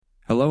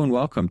Hello and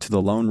welcome to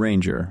The Lone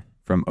Ranger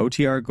from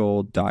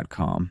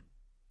OTRGold.com.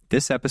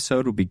 This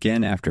episode will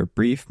begin after a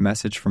brief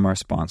message from our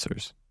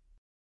sponsors.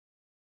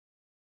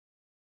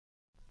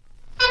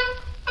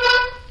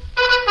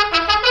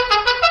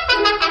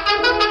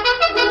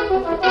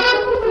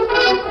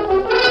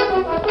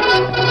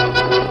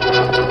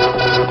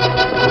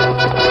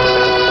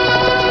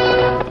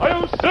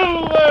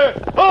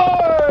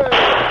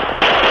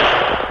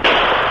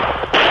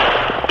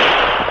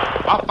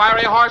 A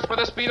fiery horse with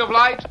the speed of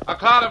light, a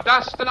cloud of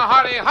dust, and a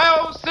hearty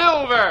hi-yo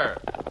Silver,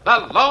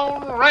 the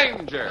Lone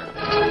Ranger.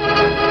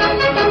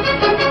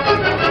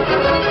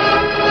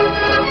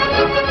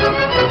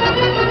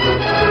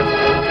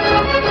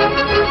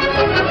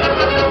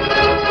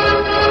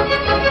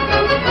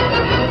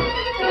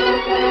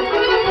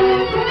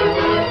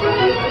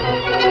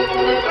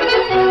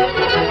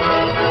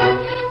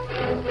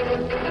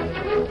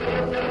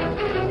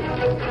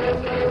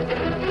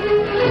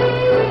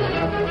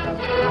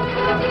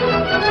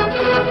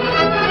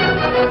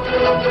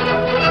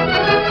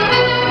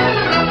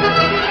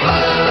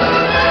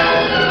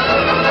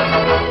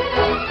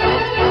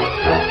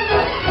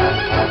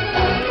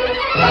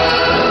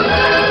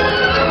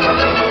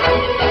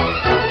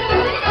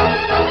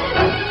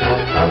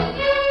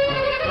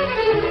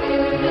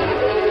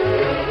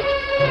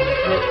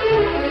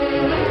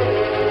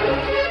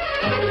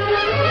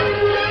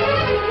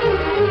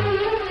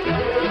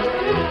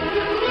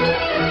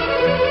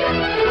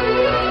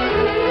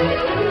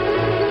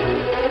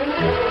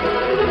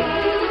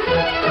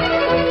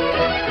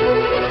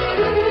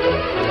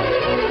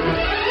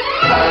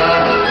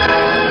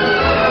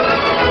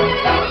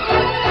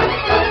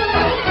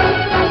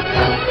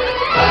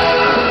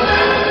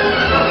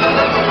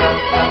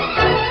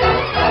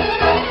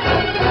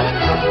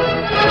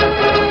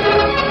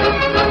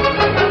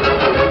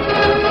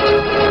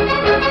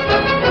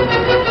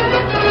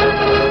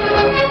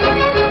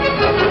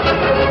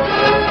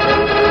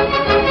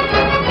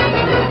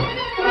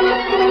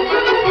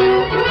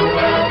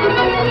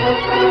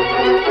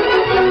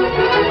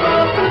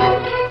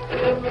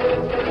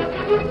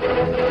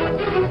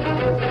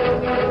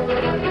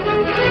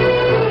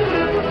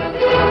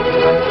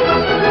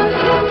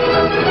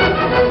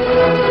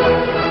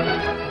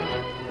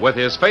 With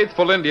his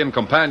faithful Indian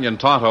companion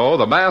Tonto,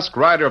 the masked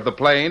rider of the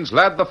plains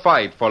led the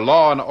fight for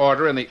law and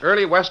order in the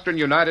early western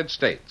United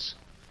States.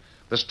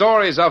 The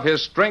stories of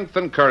his strength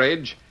and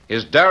courage,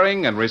 his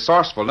daring and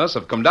resourcefulness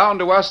have come down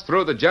to us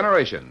through the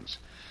generations.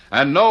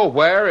 And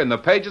nowhere in the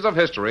pages of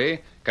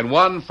history can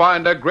one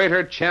find a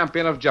greater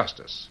champion of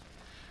justice.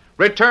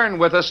 Return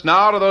with us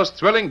now to those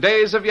thrilling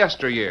days of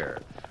yesteryear.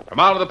 From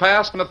out of the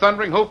past and the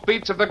thundering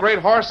hoofbeats of the great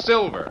horse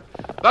Silver,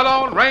 the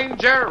Lone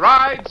Ranger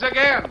rides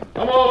again.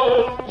 Come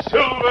on,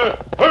 Silver!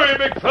 Hurry,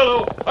 big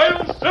fellow!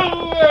 I'm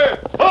Silver!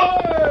 Hi!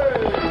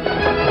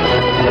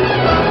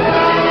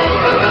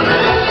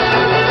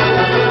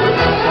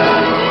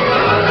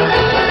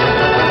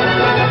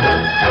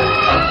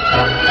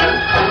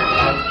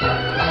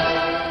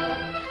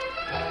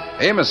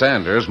 Amos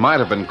Anders might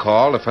have been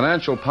called a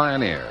financial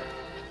pioneer.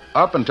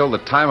 Up until the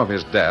time of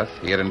his death,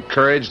 he had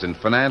encouraged and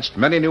financed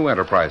many new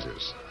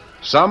enterprises.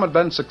 Some had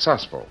been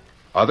successful,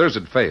 others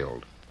had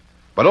failed.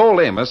 But old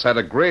Amos had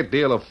a great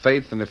deal of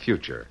faith in the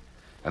future,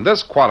 and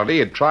this quality he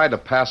had tried to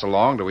pass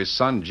along to his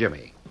son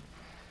Jimmy.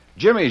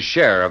 Jimmy's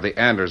share of the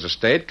Anders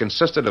estate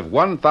consisted of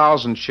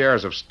 1,000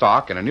 shares of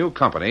stock in a new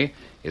company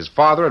his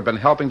father had been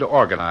helping to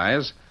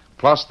organize,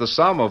 plus the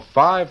sum of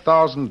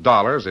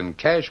 $5,000 in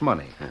cash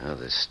money. Oh,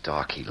 the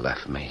stock he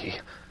left me.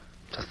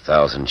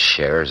 1,000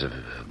 shares of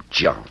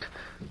junk.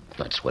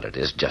 That's what it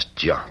is, just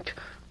junk.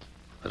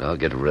 But I'll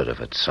get rid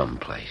of it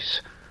someplace.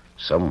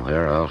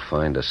 Somewhere I'll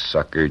find a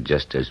sucker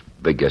just as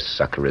big a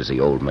sucker as the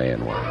old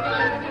man was.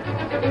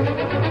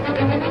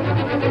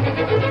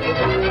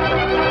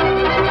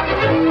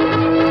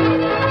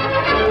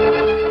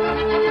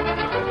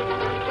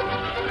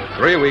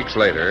 3 weeks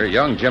later,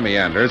 young Jimmy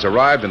Anders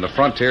arrived in the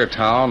frontier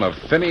town of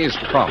Finney's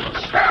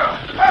Promise.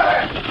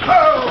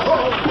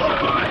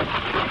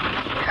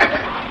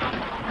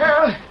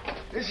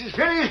 This is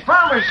Finney's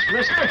Promise,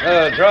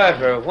 mister.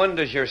 Driver, when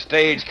does your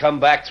stage come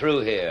back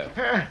through here?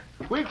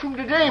 Week from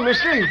today,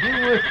 mister.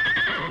 You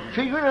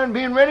figuring on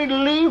being ready to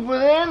leave by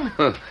then?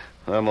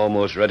 I'm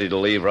almost ready to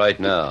leave right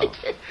now.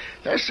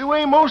 That's the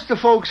way most of the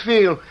folks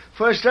feel.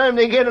 First time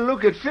they get a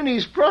look at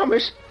Finney's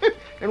Promise.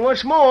 And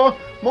what's more,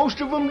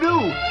 most of them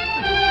do.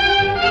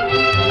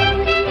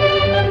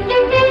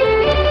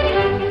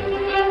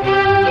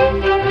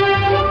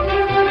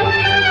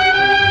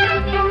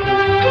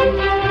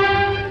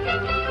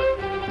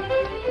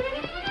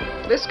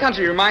 This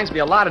country reminds me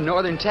a lot of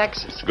northern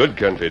Texas. It's good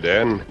country,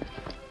 Dan.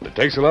 It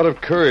takes a lot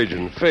of courage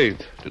and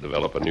faith to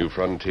develop a new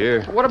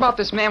frontier. What about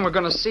this man we're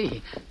going to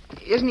see?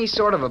 Isn't he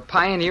sort of a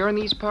pioneer in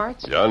these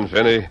parts? John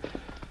Finney.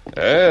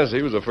 Yes,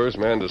 he was the first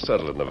man to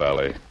settle in the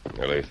valley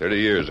nearly 30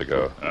 years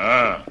ago.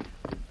 Ah,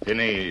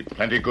 Finney,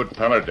 plenty good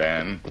feller,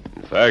 Dan.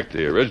 In fact,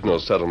 the original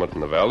settlement in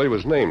the valley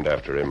was named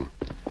after him.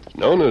 It's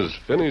known as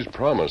Finney's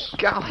Promise.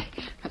 Golly,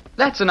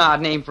 that's an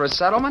odd name for a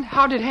settlement.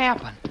 How'd it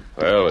happen?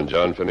 Well, when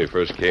John Finney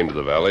first came to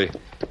the valley,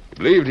 he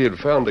believed he had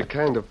found a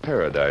kind of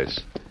paradise.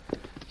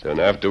 Soon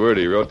afterward,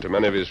 he wrote to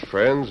many of his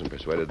friends and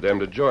persuaded them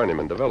to join him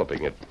in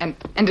developing it. And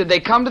did they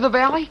come to the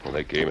valley? Well,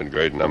 they came in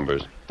great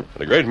numbers,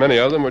 and a great many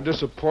of them were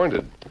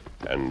disappointed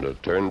and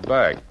turned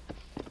back.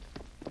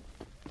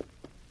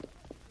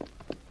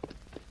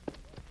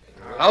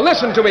 Now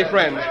listen to me,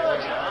 friends.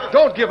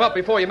 Don't give up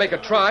before you make a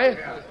try.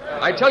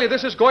 I tell you,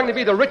 this is going to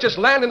be the richest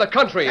land in the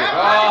country.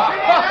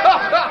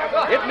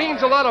 It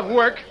means a lot of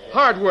work,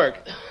 hard work,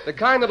 the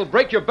kind that'll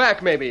break your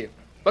back, maybe.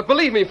 But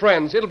believe me,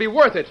 friends, it'll be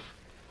worth it.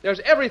 There's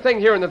everything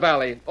here in the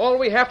valley. All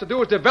we have to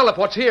do is develop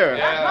what's here.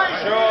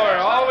 Yeah, sure.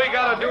 All we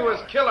got to do is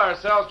kill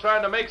ourselves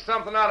trying to make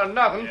something out of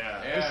nothing.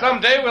 And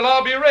someday we'll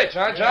all be rich,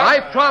 huh, John? I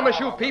promise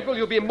you people,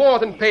 you'll be more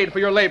than paid for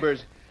your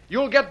labors.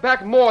 You'll get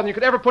back more than you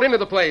could ever put into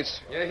the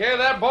place. You hear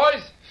that,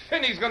 boys?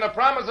 Finney's going to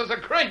promise us a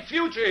great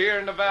future here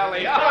in the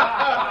valley.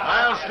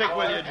 I'll stick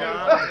with you,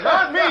 John.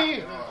 Not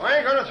me. I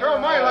ain't going to throw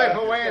my life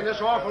away in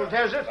this awful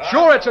desert.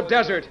 Sure, it's a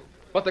desert.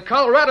 But the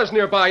Colorado's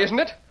nearby, isn't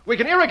it? We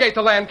can irrigate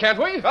the land,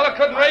 can't we? Fella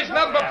couldn't raise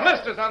nothing but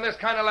blisters on this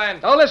kind of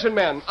land. Now, listen,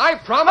 men. I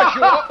promise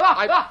you...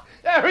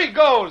 There he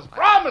goes,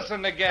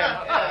 promising again.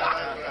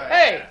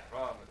 Hey,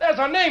 there's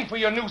a name for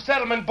your new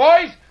settlement,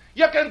 boys.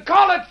 You can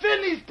call it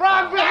Finney's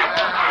Progress.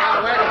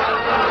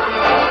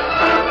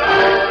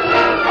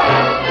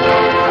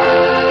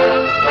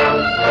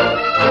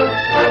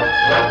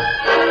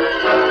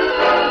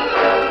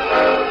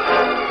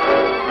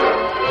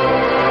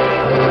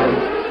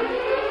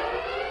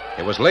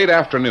 It was late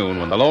afternoon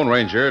when the Lone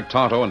Ranger,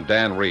 Tonto, and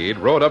Dan Reed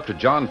rode up to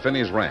John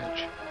Finney's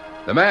ranch.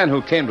 The man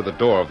who came to the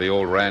door of the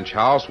old ranch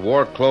house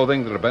wore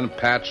clothing that had been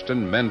patched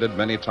and mended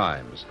many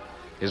times.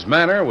 His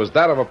manner was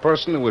that of a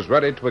person who was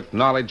ready to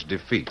acknowledge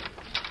defeat.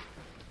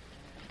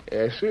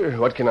 Yes, sir.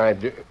 What can I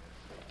do?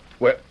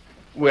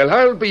 Well,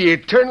 I'll be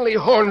eternally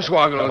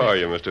hornswoggled. How are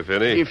you, Mr.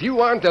 Finney? If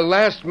you aren't the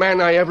last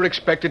man I ever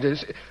expected to...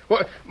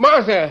 Well,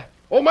 Martha!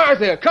 Oh,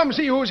 Martha, come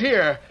see who's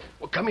here.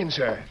 Well, come in,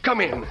 sir. Come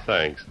in.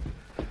 Thanks.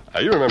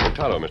 You remember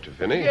Tonto, Mr.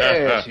 Finney?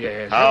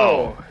 Yes.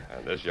 How?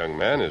 And this young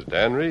man is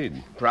Dan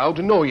Reed. Proud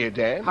to know you,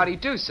 Dan. How do you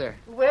do, sir?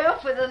 Well,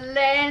 for the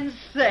land's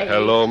sake.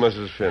 Hello,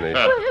 Mrs. Finney.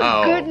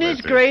 Well,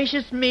 goodness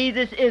gracious me,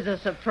 this is a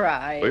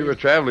surprise. We were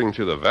traveling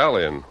through the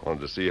valley and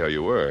wanted to see how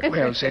you were.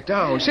 Well, sit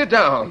down. Sit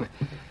down.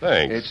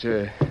 Thanks. It's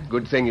a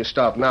good thing you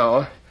stopped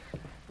now.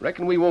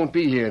 Reckon we won't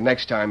be here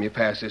next time you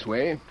pass this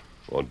way.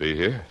 Won't be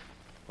here?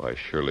 Why,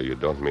 surely you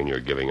don't mean you're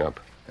giving up.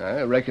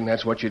 I reckon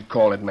that's what you'd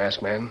call it,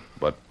 masked man.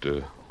 But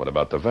what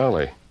about the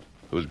valley?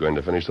 Who's going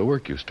to finish the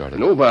work you started?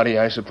 Nobody,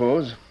 I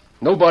suppose.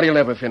 Nobody'll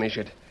ever finish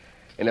it.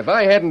 And if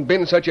I hadn't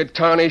been such a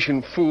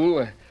tarnation fool,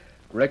 I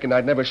reckon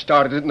I'd never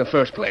started it in the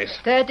first place.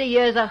 30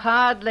 years of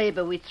hard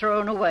labor we've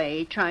thrown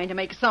away, trying to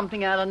make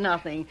something out of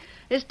nothing.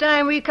 It's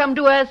time we come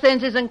to our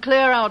senses and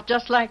clear out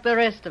just like the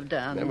rest have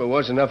done. Never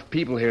was enough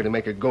people here to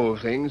make a go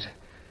of things.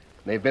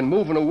 They've been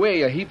moving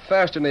away a heap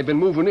faster than they've been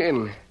moving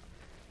in.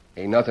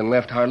 Ain't nothing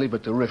left hardly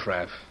but the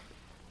riffraff.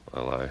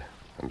 Well,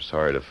 I'm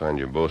sorry to find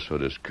you both so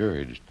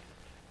discouraged.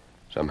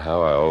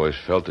 Somehow I always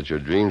felt that your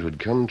dreams would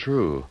come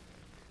true.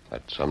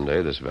 That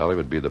someday this valley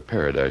would be the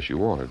paradise you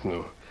wanted.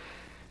 No.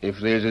 If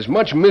there's as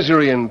much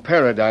misery in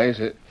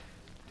paradise...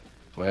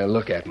 Well,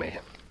 look at me.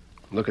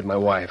 Look at my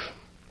wife.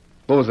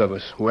 Both of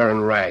us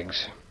wearing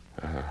rags.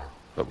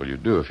 What will you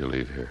do if you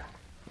leave here?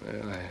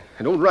 Well,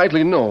 I don't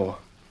rightly know.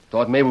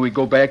 Thought maybe we'd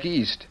go back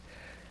east.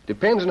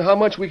 Depends on how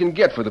much we can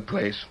get for the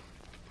place.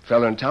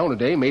 Fella in town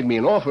today made me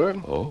an offer.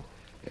 Oh?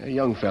 A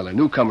young fella,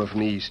 newcomer from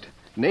the east.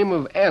 Name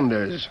of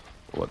Anders.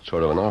 What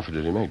sort of an offer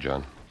did he make,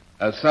 John?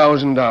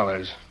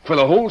 $1,000 for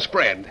the whole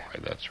spread. Why,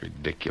 that's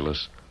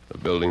ridiculous. The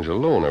buildings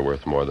alone are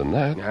worth more than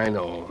that. I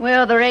know.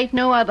 Well, there ain't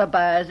no other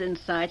buyers in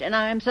sight, and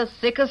I'm so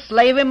sick of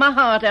slaving my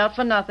heart out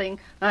for nothing,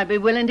 I'd be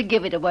willing to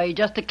give it away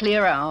just to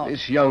clear out.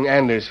 This young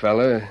Anders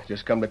fella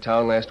just come to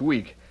town last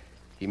week.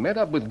 He met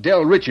up with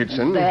Del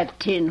Richardson. That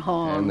tin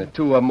horn. And the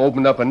two of them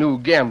opened up a new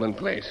gambling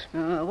place.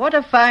 What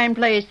a fine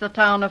place the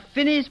town of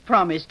Finney's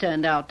Promise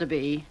turned out to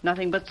be.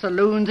 Nothing but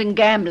saloons and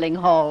gambling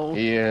halls.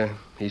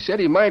 He said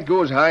he might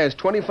go as high as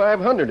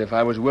 $2,500 if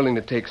I was willing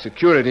to take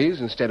securities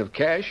instead of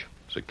cash.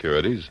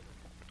 Securities?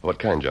 What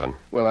kind, John?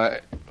 Well,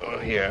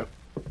 here.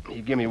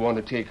 He gave me one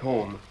to take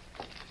home.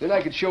 Then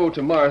I could show it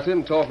to Martha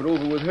and talk it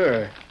over with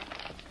her.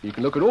 You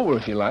can look it over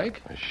if you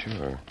like.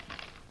 Sure.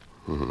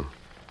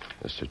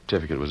 The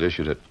certificate was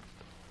issued at...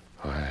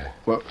 Why...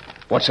 Well,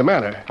 what's the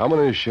matter? How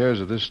many shares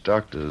of this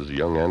stock does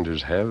young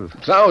Anders have?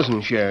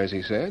 1,000 shares,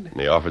 he said.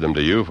 And he offered them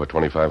to you for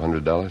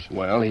 $2,500?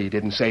 Well, he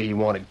didn't say he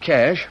wanted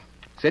cash.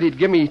 Said he'd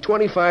give me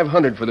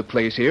 $2,500 for the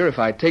place here if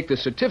I'd take the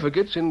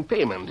certificates in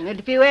payment. And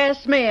if you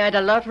ask me, I'd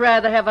a lot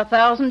rather have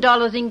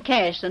 $1,000 in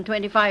cash than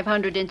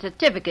 $2,500 in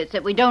certificates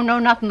that we don't know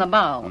nothing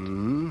about.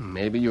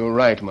 Maybe you're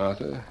right,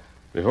 Martha.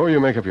 Before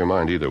you make up your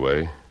mind either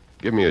way,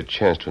 give me a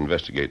chance to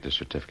investigate this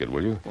certificate,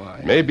 will you?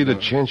 Why? Maybe the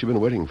chance you've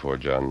been waiting for,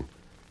 John.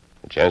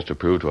 A chance to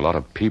prove to a lot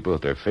of people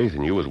that their faith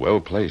in you is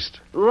well placed.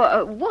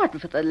 What,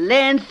 for the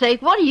land's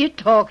sake, what are you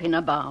talking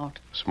about?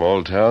 A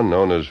small town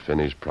known as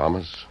Finney's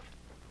Promise.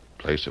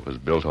 place that was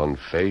built on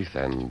faith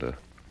and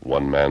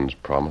one man's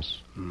promise.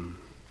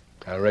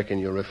 I reckon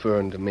you're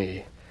referring to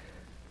me.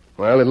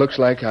 Well, it looks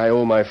like I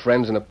owe my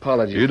friends an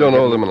apology. You don't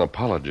owe them an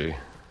apology.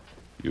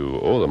 You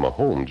owe them a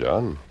home,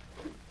 John.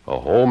 A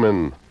home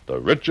in the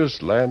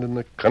richest land in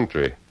the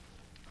country.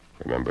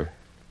 Remember?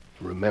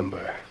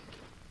 Remember.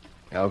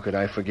 How could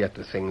I forget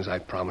the things I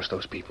promised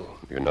those people?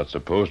 You're not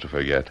supposed to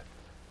forget.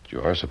 But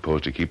you are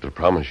supposed to keep the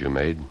promise you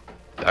made.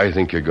 I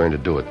think you're going to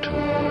do it, too.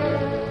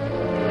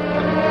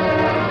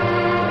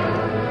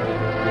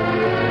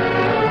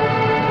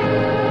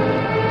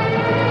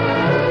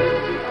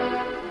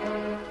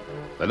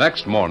 The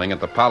next morning at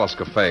the Palace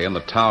Cafe in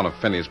the town of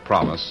Finney's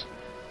Promise,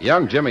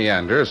 young Jimmy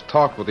Anders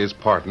talked with his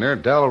partner,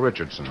 Del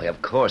Richardson. Well,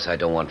 of course I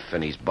don't want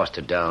Finney's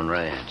busted-down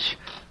ranch.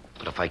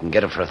 But if I can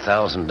get it for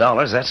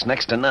 $1,000, that's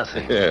next to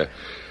nothing. Yeah.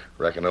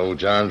 Reckon old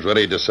John's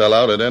ready to sell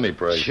out at any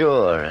price.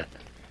 Sure.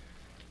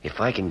 If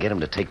I can get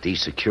him to take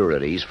these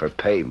securities for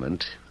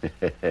payment,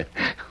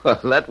 well,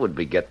 that would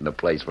be getting the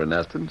place for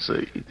nothing,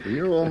 see?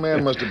 Your old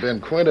man must have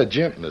been quite a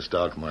gent in the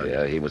stock market.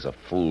 Yeah, he was a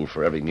fool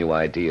for every new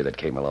idea that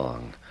came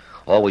along.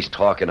 Always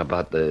talking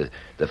about the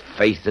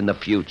faith in the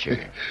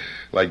future.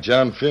 Like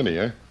John Finney,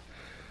 huh?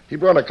 He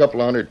brought a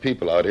couple of 100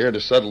 people out here to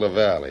settle the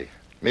valley.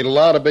 Made a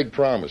lot of big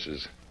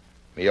promises.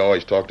 He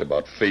always talked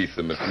about faith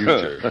in the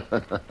future.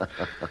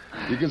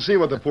 You can see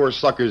what the poor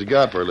suckers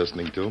got for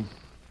listening to him.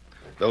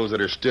 Those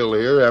that are still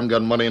here haven't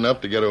got money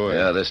enough to get away.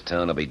 Yeah, this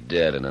town will be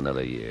dead in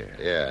another year.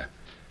 Yeah,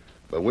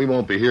 but we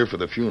won't be here for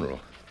the funeral.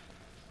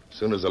 As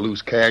soon as the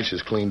loose cash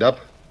is cleaned up,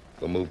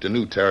 we'll move to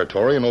new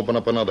territory and open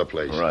up another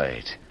place.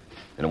 Right.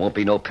 And it won't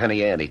be no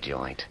penny ante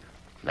joint.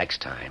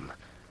 Next time,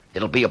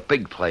 it'll be a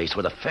big place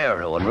with a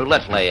faro and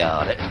roulette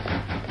layout.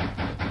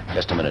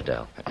 Just a minute,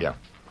 Del. Yeah.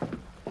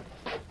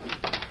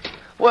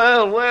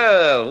 Well,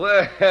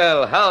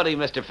 howdy,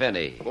 Mr.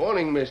 Finney.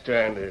 Morning, Mr.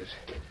 Anders.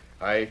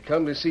 I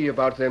come to see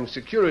about them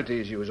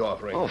securities you was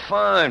offering. Oh,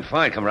 fine.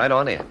 Come right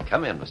on in.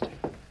 Come in, mister.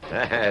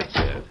 That's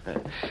it.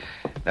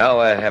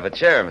 Now, have a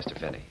chair, Mr.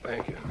 Finney.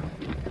 Thank you.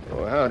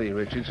 Oh, howdy,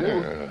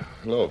 Richardson.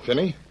 Hello,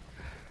 Finney.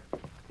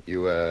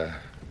 You,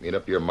 made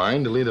up your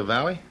mind to leave the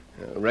valley?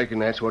 I reckon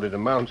that's what it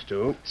amounts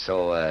to.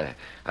 So,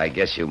 I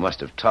guess you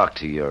must have talked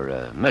to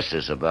your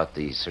missus about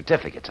these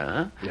certificates,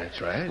 huh? That's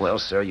right. Well,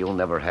 sir, you'll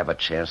never have a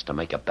chance to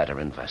make a better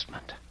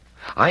investment.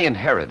 I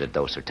inherited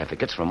those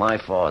certificates from my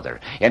father,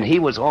 and he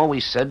was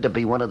always said to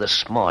be one of the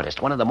smartest,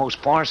 one of the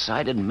most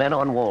far-sighted men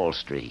on Wall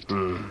Street.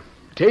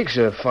 Takes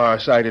a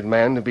far-sighted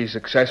man to be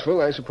successful,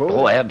 I suppose.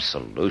 Oh,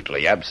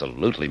 absolutely,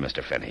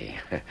 Mr. Finney.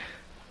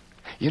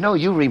 You know,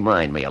 you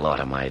remind me a lot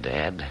of my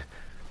dad.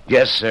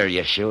 Yes, sir,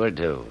 you sure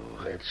do.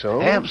 That's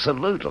so?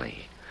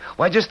 Absolutely.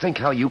 Why, just think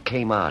how you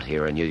came out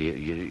here and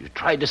you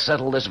tried to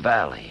settle this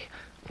valley.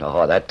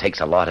 Oh, that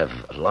takes a lot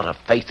of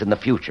faith in the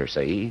future,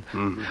 see?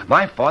 Mm-hmm.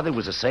 My father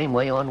was the same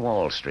way on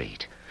Wall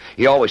Street.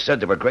 He always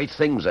said there were great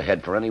things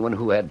ahead for anyone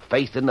who had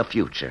faith in the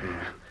future.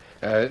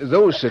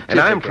 Those certificates... And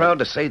I'm proud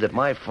to say that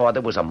my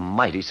father was a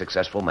mighty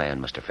successful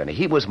man, Mr. Finney.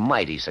 He was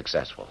mighty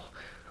successful.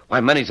 Why,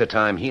 many's the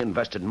time he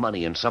invested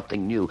money in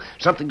something new,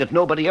 something that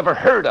nobody ever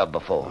heard of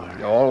before.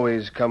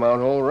 Always come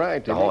out all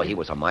right, didn't he? He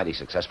was a mighty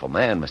successful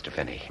man, Mr.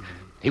 Finney.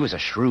 He was a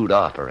shrewd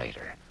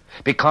operator.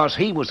 Because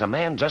he was a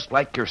man just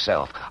like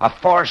yourself, a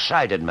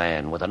far-sighted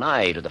man with an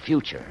eye to the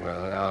future.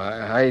 Well,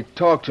 now, I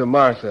talked to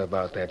Martha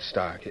about that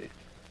stock.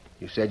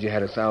 You said you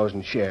had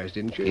 1,000 shares,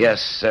 didn't you?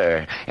 Yes,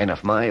 sir. And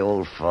if my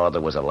old father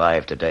was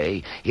alive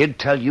today, he'd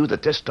tell you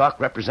that this stock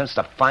represents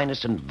the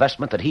finest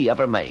investment that he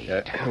ever made.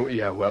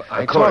 Yeah, well,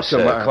 Of course,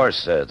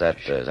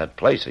 that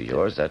place of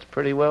yours, that's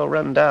pretty well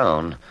run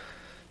down.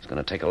 It's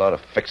going to take a lot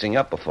of fixing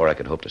up before I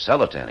could hope to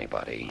sell it to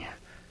anybody.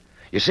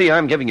 You see,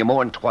 I'm giving you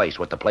more than twice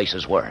what the place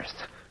is worth.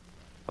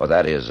 Well,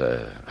 that is,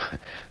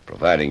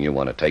 providing you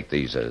want to take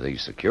these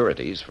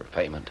securities for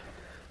payment.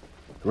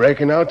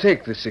 Reckon I'll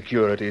take the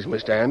securities,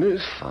 Mr.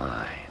 Anders.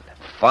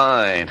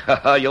 Fine.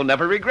 You'll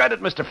never regret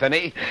it, Mr.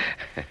 Finney.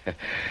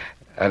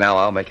 And now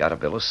I'll make out a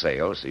bill of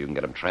sale so you can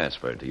get them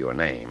transferred to your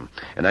name.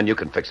 And then you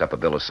can fix up a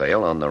bill of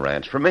sale on the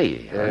ranch for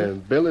me.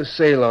 Bill of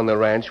sale on the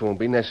ranch won't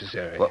be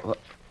necessary. What?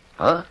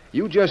 Huh?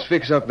 You just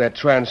fix up that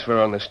transfer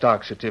on the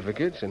stock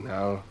certificates, and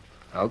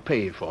I'll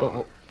pay you for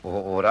them.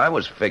 What I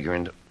was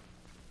figuring...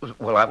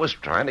 Well, I was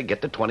trying to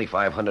get the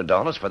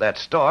 $2,500 for that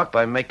stock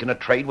by making a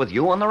trade with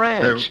you on the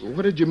ranch.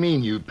 What did you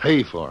mean you'd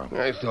pay for them?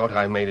 I thought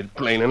I made it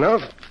plain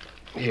enough.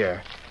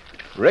 Here.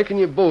 Reckon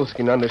you both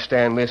can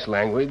understand this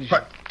language.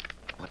 But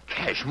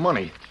cash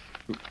money?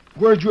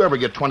 Where'd you ever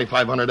get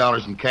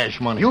 $2,500 in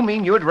cash money? You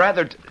mean you'd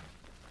rather...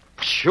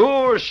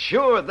 Sure,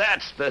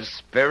 that's the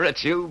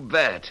spirit, you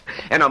bet.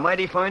 And a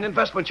mighty fine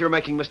investment you're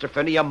making, Mr.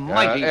 Finney, a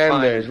mighty fine...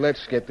 Anders,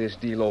 let's get this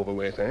deal over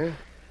with, eh?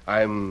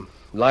 I'm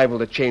liable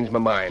to change my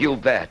mind. You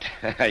bet.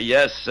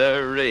 Yes,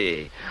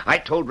 sirree. I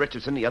told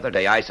Richardson the other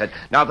day, I said,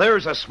 now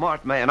there's a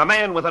smart man, a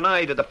man with an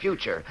eye to the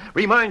future.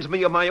 Reminds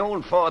me of my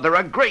own father,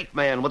 a great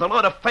man with a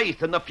lot of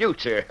faith in the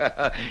future.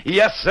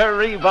 Yes,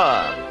 sirree,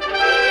 Bob.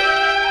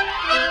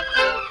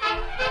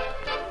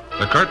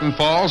 The curtain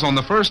falls on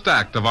the first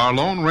act of our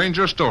Lone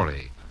Ranger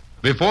story.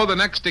 Before the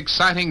next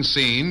exciting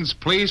scenes,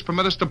 please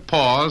permit us to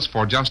pause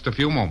for just a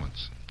few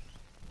moments.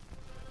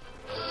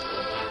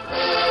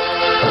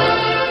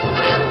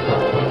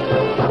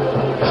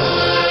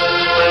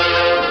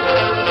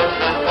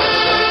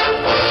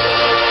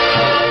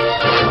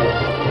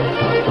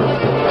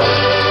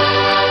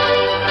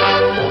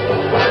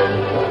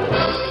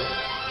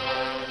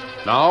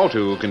 Now,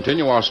 to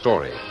continue our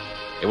story.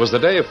 It was the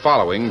day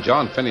following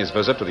John Finney's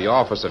visit to the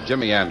office of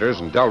Jimmy Anders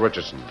and Del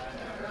Richardson.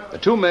 The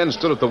two men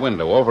stood at the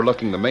window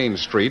overlooking the main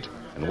street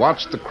and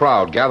watched the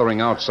crowd gathering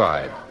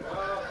outside.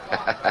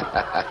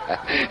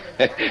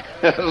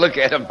 Look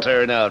at them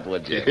turn out,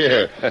 would you?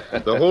 Yeah,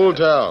 the whole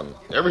town.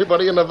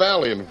 Everybody in the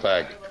valley, in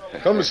fact.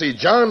 Come to see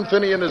John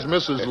Finney and his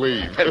missus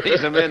leave.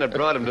 He's the man that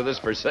brought him to this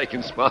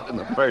forsaken spot in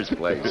the first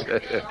place.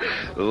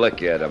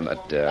 Look at him,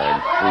 that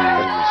darn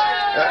fools.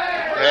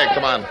 Hey,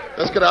 come on.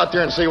 Let's get out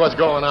there and see what's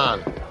going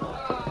on.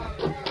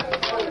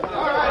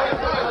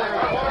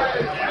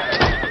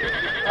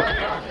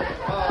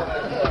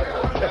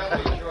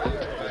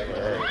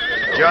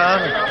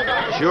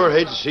 John, sure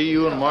hate to see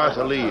you and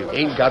Martha leave.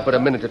 Ain't got but a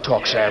minute to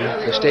talk, Sam.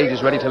 The stage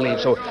is ready to leave,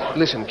 so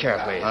listen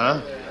carefully.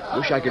 Huh?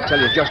 Wish I could tell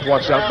you just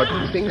what's up,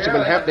 but things have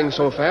been happening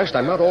so fast,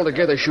 I'm not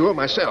altogether sure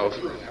myself.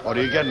 What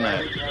are you getting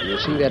at? You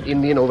see that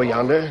Indian over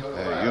yonder?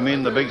 You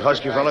mean the big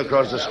husky fella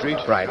across the street?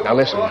 Right. Now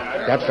listen.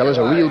 That fella's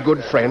a real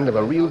good friend of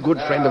a real good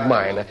friend of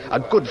mine. A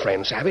good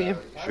friend, savvy?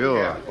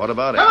 Sure. What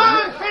about it? Come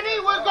on, Finney,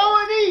 we're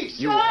going east.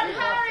 John,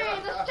 hurry.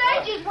 The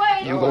stage is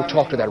waiting. You go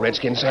talk to that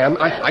redskin, Sam.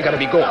 I gotta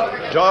be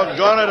going.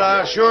 Doggone it,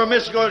 I sure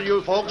miss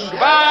you folks.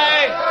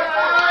 Goodbye.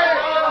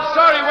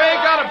 Sorry we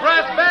ain't got a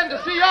brass band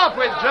to see you off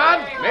with,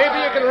 John. Maybe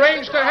you can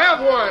arrange to have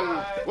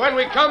one when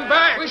we come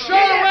back. We sure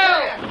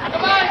will.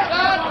 Goodbye,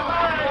 John.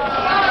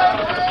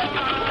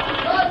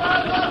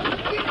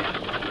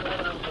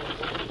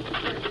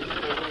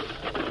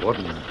 What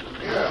in the...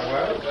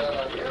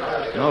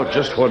 No,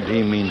 just what do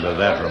you mean by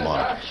that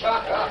remark?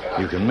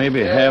 You can maybe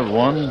have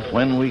one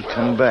when we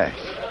come back.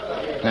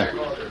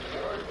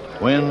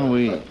 When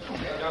we...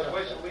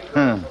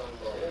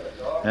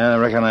 I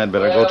reckon I'd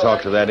better go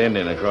talk to that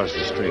Indian across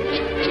the street.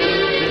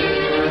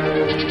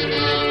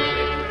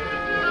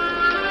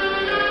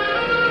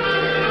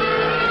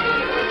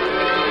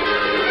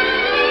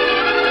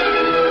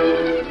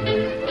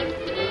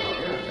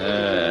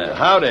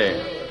 Howdy.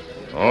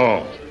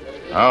 Oh,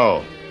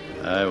 how?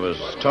 I was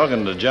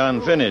talking to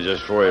John Finney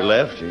just before he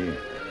left.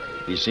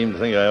 He seemed to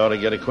think I ought to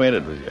get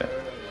acquainted with you.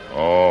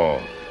 Oh.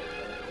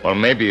 Well,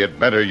 maybe it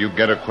better you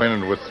get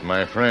acquainted with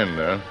my friend,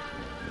 huh?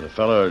 The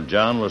fellow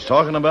John was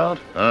talking about?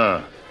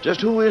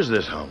 Just who is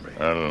this hombre?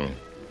 Well,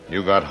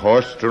 you got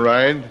horse to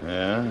ride?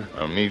 Yeah.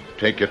 I'll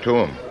take you to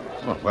him.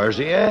 Well, where's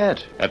he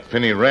at? At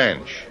Finney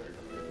Ranch.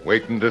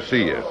 Waiting to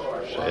see you.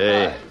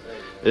 Say,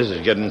 this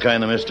is getting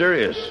kind of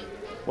mysterious.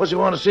 What's he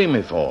want to see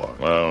me for?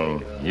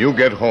 Well, you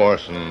get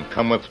horse and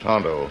come with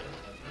Tonto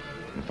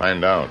and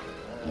find out.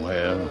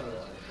 Well,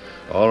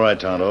 all right,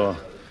 Tonto.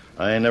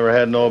 I ain't never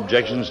had no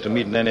objections to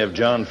meeting any of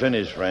John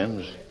Finney's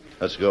friends.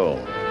 Let's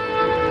go.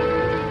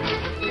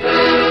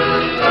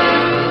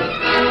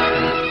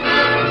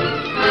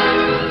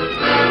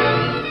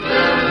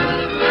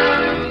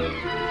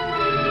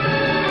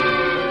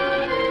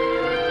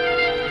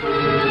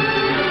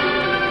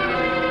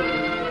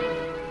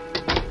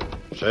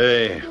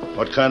 Say,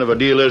 what kind of a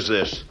deal is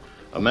this?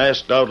 A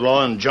masked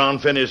outlaw in John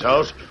Finney's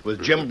house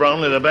with Jim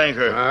Brownlee, the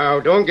banker.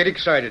 Now, don't get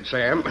excited,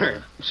 Sam.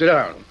 Sit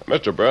down.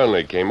 Mr.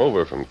 Brownlee came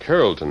over from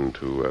Carrollton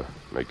to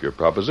make your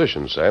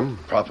proposition, Sam.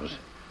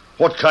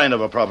 What kind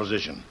of a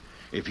proposition?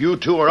 If you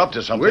two are up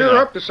to something... We're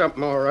up to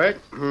something, all right.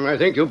 I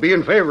think you'll be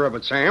in favor of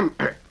it, Sam.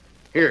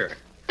 Here.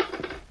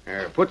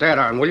 Put that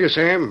on, will you,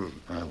 Sam?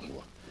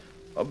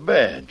 A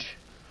badge.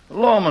 A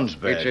lawman's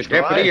badge. It's a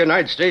Deputy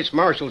United States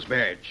Marshal's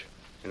badge.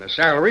 And the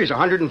salary's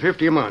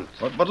 $150 a month.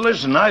 But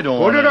listen, I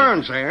don't Put it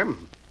on,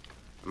 Sam.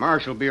 The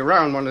marshal will be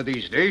around one of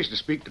these days to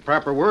speak the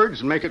proper words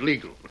and make it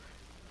legal.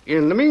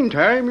 In the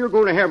meantime, you're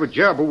going to have a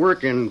job of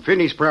work in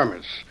Finney's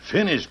Promise.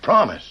 Finney's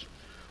Promise?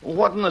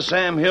 What in the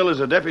Sam Hill is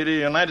a Deputy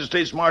United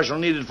States Marshal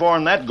needed for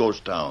in that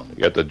ghost town?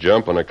 Get the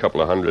jump on a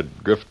couple of hundred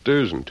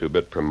grifters and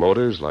two-bit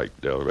promoters like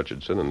Del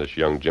Richardson and this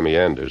young Jimmy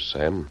Anders,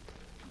 Sam.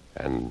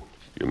 And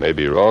you may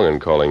be wrong in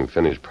calling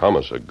Finney's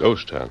Promise a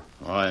ghost town.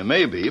 I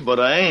may be, but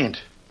I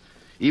ain't.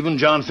 Even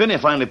John Finney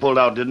finally pulled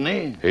out, didn't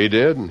he? He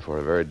did, and for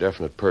a very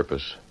definite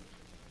purpose.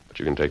 But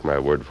you can take my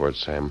word for it,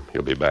 Sam.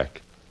 He'll be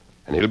back.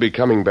 And he'll be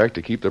coming back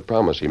to keep the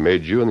promise he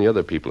made you and the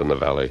other people in the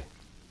valley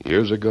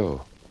years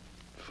ago.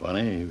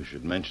 Funny you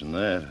should mention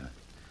that.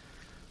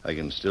 I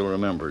can still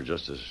remember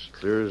just as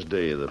clear as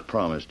day the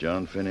promise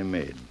John Finney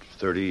made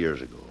 30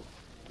 years ago.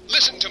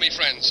 Listen to me,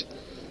 friends.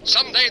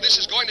 Someday this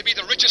is going to be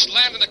the richest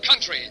land in the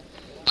country.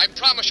 I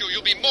promise you,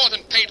 you'll be more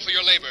than paid for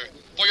your labor,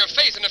 for your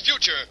faith in the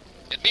future.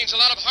 It means a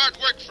lot of hard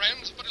work,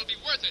 friends, but it'll be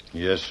worth it.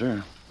 Yes,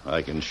 sir.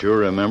 I can sure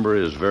remember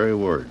his very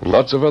words.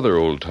 Lots of other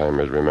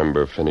old-timers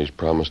remember Finney's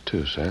promise,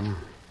 too, Sam.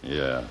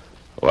 Yeah.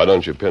 Why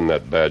don't you pin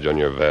that badge on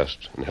your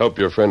vest and help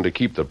your friend to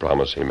keep the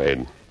promise he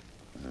made?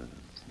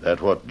 That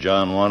what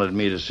John wanted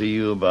me to see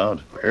you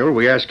about? Well,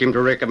 we asked him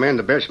to recommend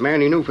the best man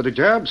he knew for the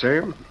job,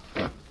 Sam.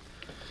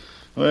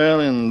 Well,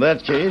 in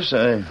that case,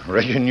 I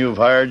reckon you've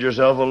hired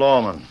yourself a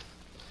lawman.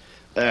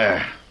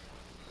 There.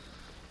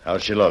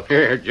 How's she look?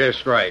 Yeah,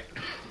 just right.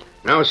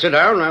 Now sit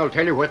down and I'll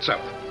tell you what's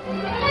up.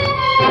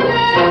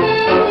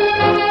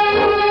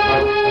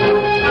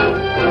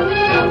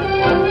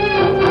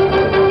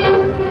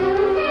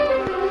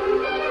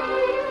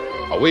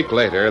 A week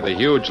later, the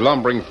huge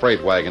lumbering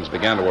freight wagons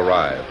began to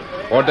arrive.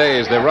 For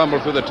days, they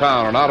rumbled through the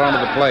town and out onto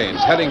the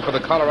plains, heading for the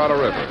Colorado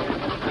River.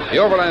 The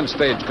Overland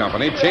Stage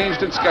Company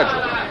changed its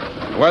schedule.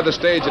 Where the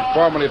stage had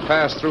formerly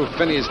passed through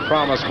Finney's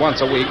Promise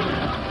once a week,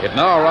 it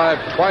now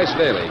arrived twice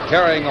daily,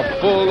 carrying a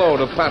full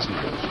load of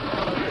passengers.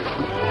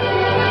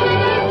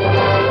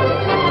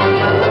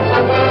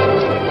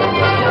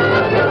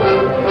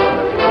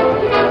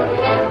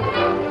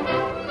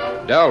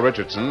 Del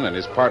Richardson and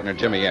his partner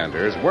Jimmy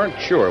Anders weren't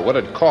sure what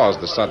had caused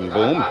the sudden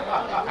boom.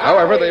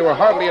 However, they were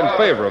hardly in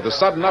favor of the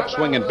sudden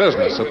upswing in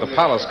business at the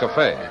Palace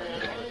Cafe.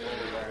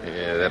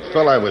 Yeah, that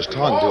fella I was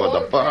talking to at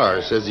the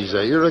bar says he's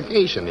an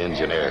irrigation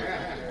engineer.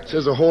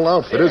 Says the whole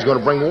outfit is going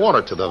to bring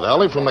water to the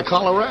valley from the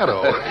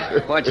Colorado.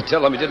 Why'd you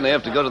tell him he didn't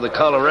have to go to the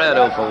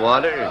Colorado for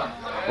water?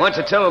 Why'd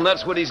you tell him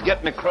that's what he's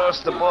getting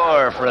across the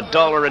bar for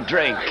 $1 a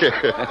drink?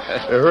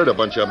 I heard a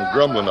bunch of them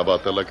grumbling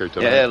about the liquor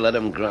tonight. Yeah, let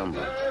them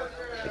grumble.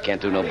 They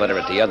can't do no better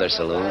at the other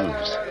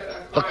saloons.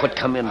 Look what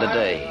come in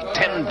today.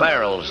 10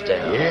 barrels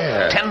down.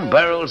 Yeah. 10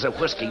 barrels of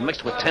whiskey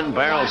mixed with 10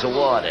 barrels of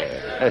water.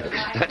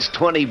 That's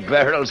 20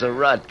 barrels of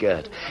rot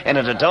gut. And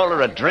at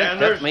 $1 a drink,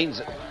 Anders, that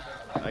means...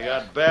 I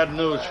got bad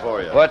news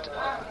for you. What?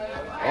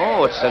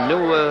 Oh, it's the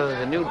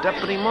new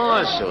deputy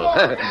marshal.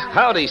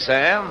 Howdy,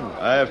 Sam.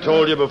 I have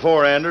told you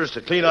before, Anders,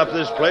 to clean up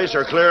this place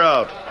or clear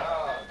out.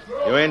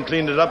 You ain't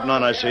cleaned it up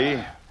none, I see.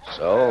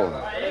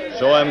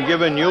 So I'm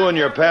giving you and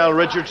your pal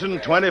Richardson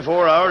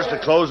 24 hours to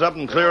close up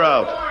and clear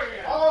out.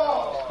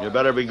 You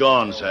better be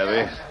gone,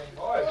 Savvy.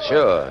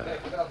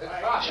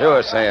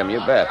 Sure, Sam, you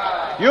bet.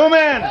 You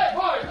men!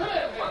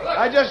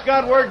 I just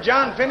got word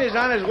John Finney's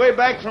on his way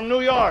back from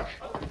New York.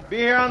 Be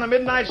here on the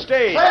midnight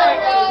stage.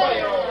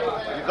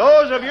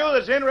 Those of you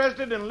that's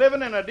interested in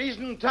living in a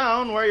decent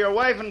town where your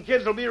wife and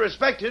kids will be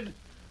respected,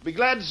 be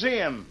glad to see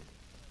him.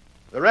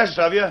 The rest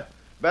of you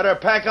better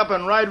pack up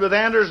and ride with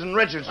Anders and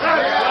Richardson.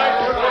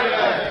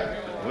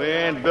 We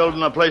ain't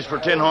building a place for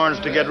tin horns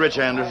to get rich,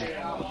 Anders.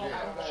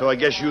 So I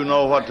guess you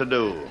know what to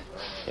do.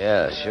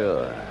 Yeah,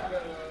 sure.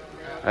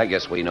 I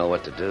guess we know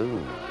what to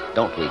do,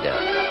 don't we, Del?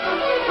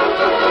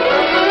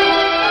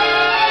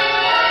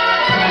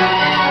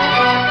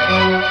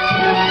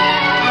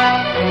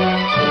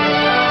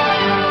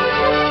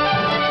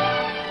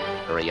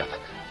 Hurry up.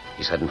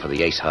 He's heading for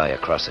the Ace High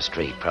across the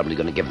street. Probably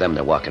going to give them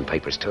their walking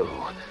papers, too.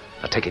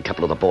 I'll take a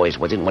couple of the boys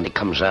with him when he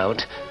comes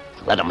out.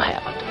 Let him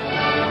have it.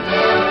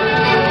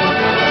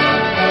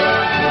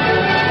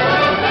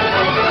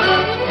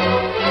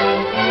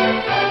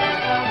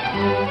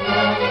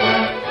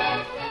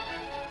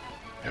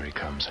 There he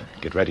comes.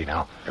 Get ready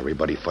now.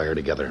 Everybody fire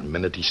together the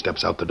minute he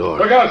steps out the door.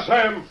 Look out,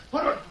 Sam.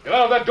 Get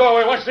out of that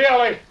doorway. Watch the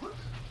alley.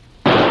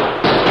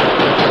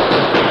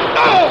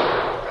 Oh!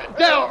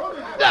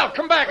 Del,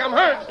 come back. I'm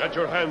hurt. Get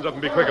your hands up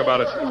and be quick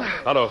about it.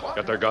 Otto,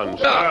 get their guns.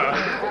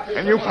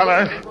 And you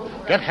fella,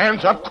 get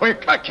hands up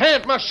quick. I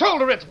can't. My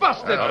shoulder, it's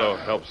busted. Otto,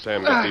 help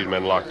Sam get these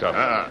men locked up.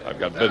 I've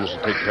got business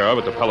to take care of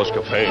at the Palace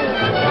Cafe.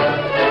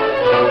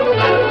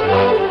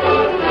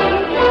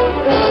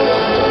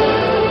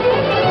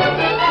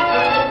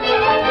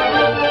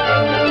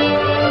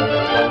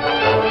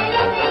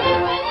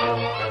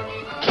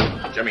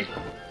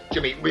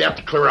 Jimmy, we have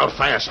to clear out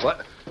fast.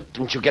 What?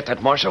 Didn't you get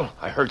that, Marshal?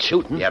 I heard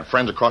shooting. He had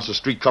friends across the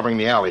street covering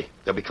the alley.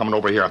 They'll be coming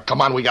over here. Come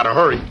on, we gotta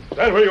hurry.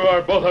 Stand where you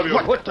are, both of you.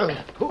 What the?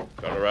 Who?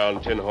 Turn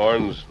around, tin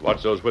horns.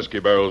 Watch those whiskey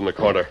barrels in the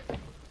corner.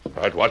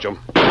 All right, watch them.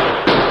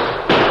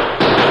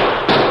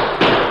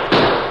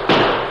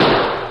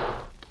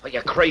 Are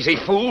you crazy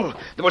fool?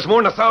 There was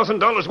more than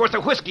 $1,000 worth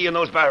of whiskey in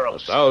those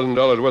barrels.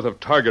 $1,000 worth of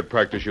target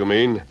practice, you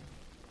mean?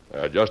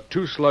 There are just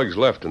 2 slugs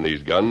left in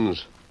these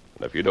guns.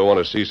 And if you don't want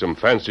to see some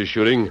fancy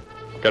shooting,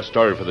 get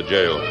started for the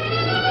jail.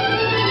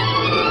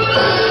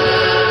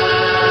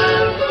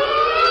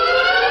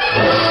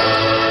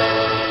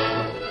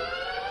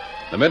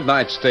 The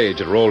midnight stage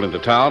had rolled into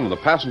town, and the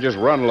passengers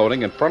were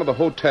unloading in front of the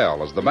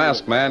hotel as the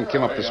masked man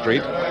came up the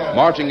street,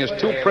 marching his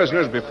 2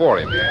 prisoners before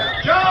him.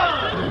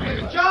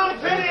 John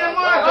Finney and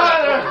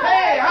Martha!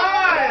 Hey,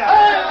 hi!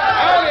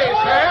 Howdy,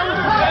 Sam.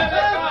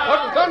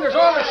 What in thunder's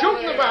all the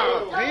shooting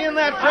about? Me and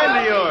that friend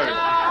of yours.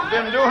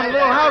 Been doing a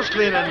little house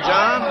cleaning,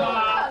 John.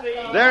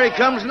 There he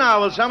comes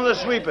now with some of the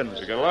sweepings.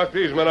 You can lock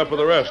these men up with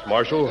the rest,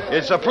 Marshal.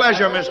 It's a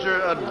pleasure,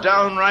 mister. A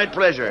downright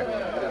pleasure.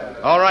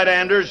 All right,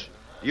 Anders.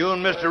 You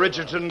and Mr.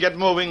 Richardson get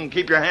moving and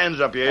keep your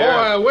hands up, you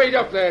hear? Wait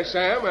up there,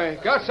 Sam. I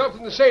got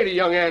something to say to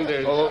young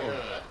Anders.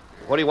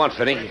 What do you want,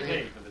 Finney?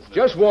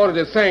 Just wanted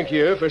to thank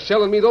you for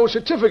selling me those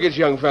certificates,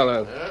 young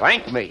fella.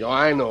 Thank me? Oh,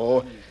 I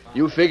know.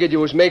 You figured you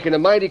was making a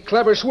mighty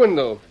clever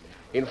swindle.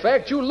 In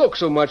fact, you look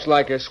so much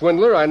like a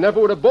swindler, I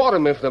never would have bought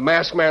 'em if the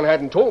masked man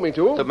hadn't told me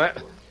to.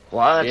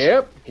 What?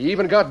 Yep. He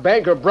even got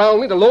Banker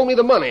Brownlee to loan me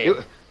the money.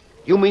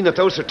 You mean that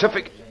those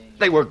certificates,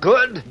 they were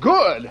good?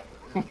 Good?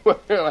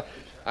 Well,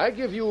 I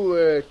give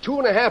you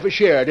 2.5 a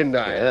share, didn't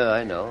I? Yeah,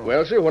 I know.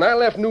 Well, sir, when I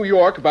left New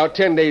York about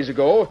 10 days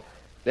ago,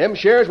 them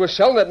shares was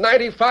selling at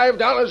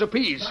 $95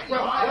 apiece.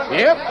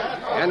 Yep.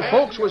 And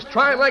folks was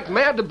trying like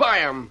mad to buy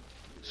 'em.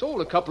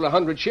 Sold a couple of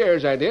 100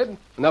 shares, I did.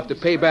 Enough to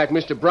pay back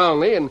Mr.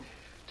 Brownlee and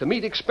to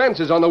meet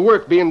expenses on the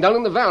work being done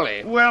in the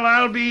valley. Well,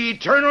 I'll be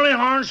eternally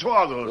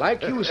hornswoggled.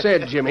 Like you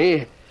said,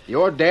 Jimmy,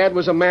 your dad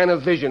was a man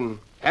of vision.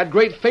 Had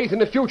great faith in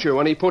the future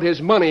when he put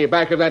his money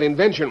back of that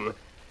invention.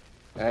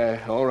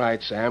 All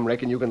right, Sam.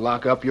 Reckon you can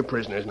lock up your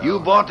prisoners now. You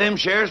bought them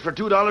shares for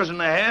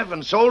 $2.50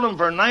 and sold them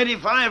for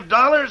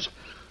 $95?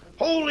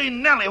 Holy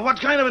Nelly, what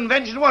kind of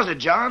invention was it,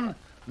 John?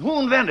 Who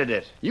invented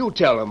it? You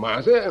tell him,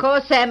 Martha. Of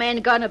course, Sam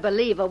ain't gonna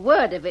believe a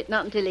word of it,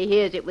 not until he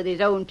hears it with his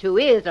own 2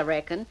 ears, I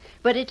reckon.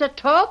 But it's a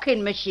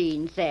talking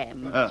machine,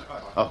 Sam.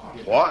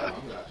 What?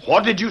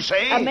 What did you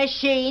say? A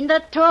machine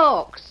that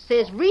talks,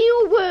 says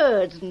real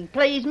words, and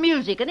plays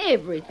music and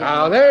everything.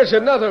 Now, there's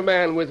another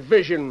man with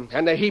vision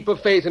and a heap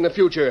of faith in the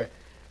future.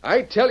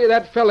 I tell you,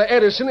 that fella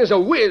Edison is a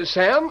whiz,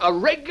 Sam. A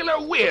regular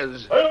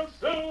whiz. Hail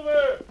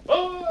Silver!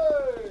 Away!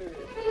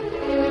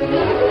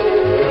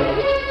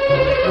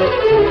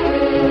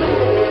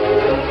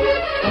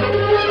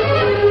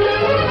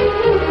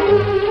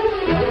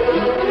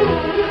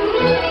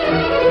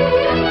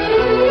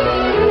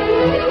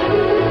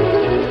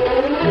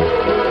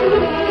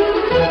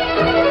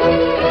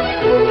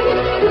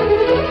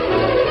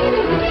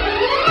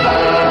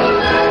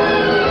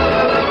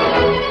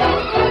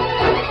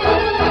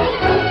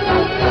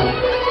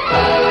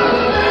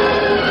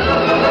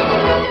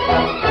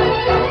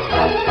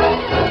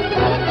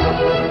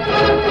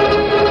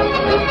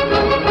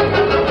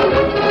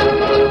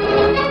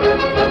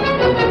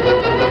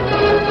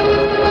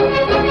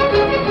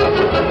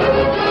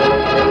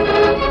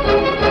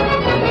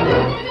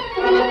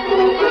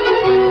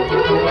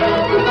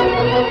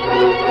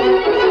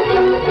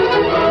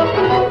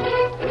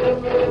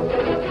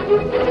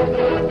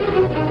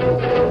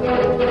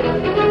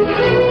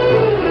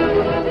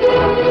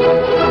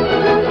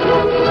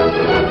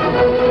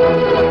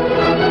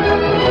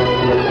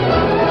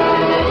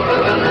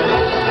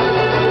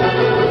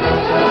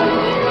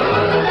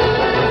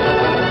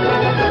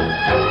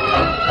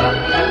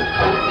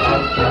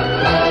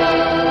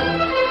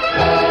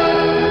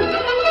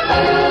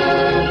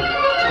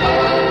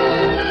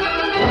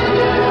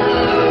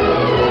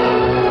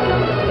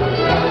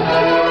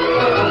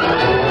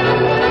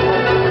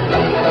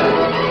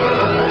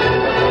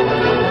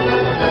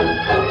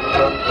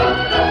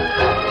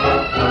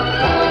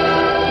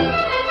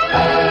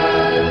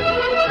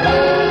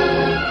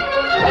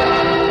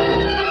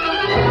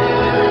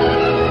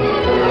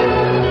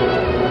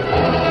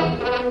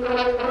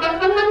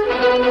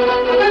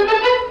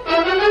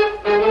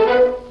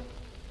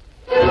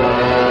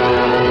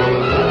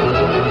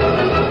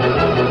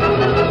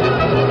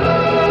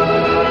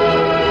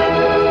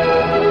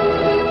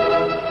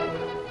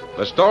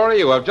 The story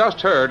you have just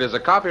heard is a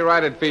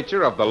copyrighted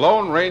feature of the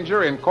Lone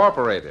Ranger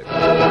Incorporated.